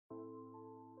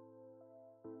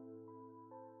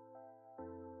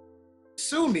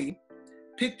Sue Me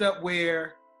picked up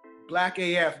where Black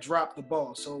AF dropped the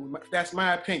ball. So that's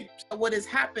my opinion. What has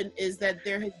happened is that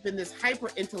there has been this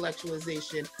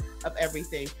hyper-intellectualization of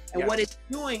everything. And what it's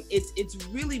doing, it's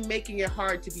really making it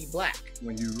hard to be Black.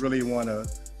 When you really want to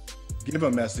give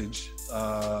a message,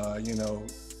 you know,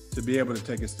 to be able to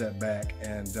take a step back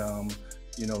and,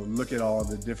 you know, look at all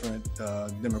the different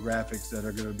demographics that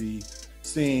are going to be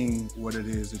seeing what it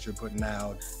is that you're putting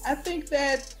out. I think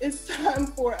that it's time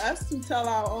for us to tell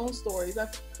our own stories. I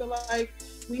feel like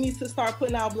we need to start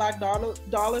putting our Black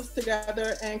dollars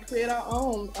together and create our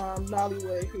own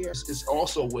Nollywood here. It's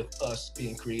also with us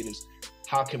being creators,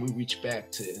 how can we reach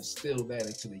back to instill that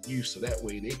into the youth so that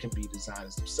way they can be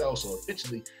designers themselves. So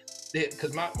eventually,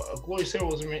 because my Glorious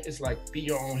Heroism is like, be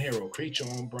your own hero, create your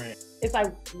own brand. It's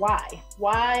like,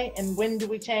 why and when do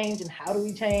we change and how do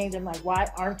we change? And like, why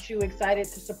aren't you excited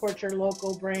to support your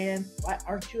local brand? Why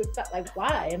aren't you excited? Like,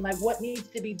 why? And like, what needs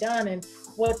to be done and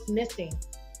what's missing?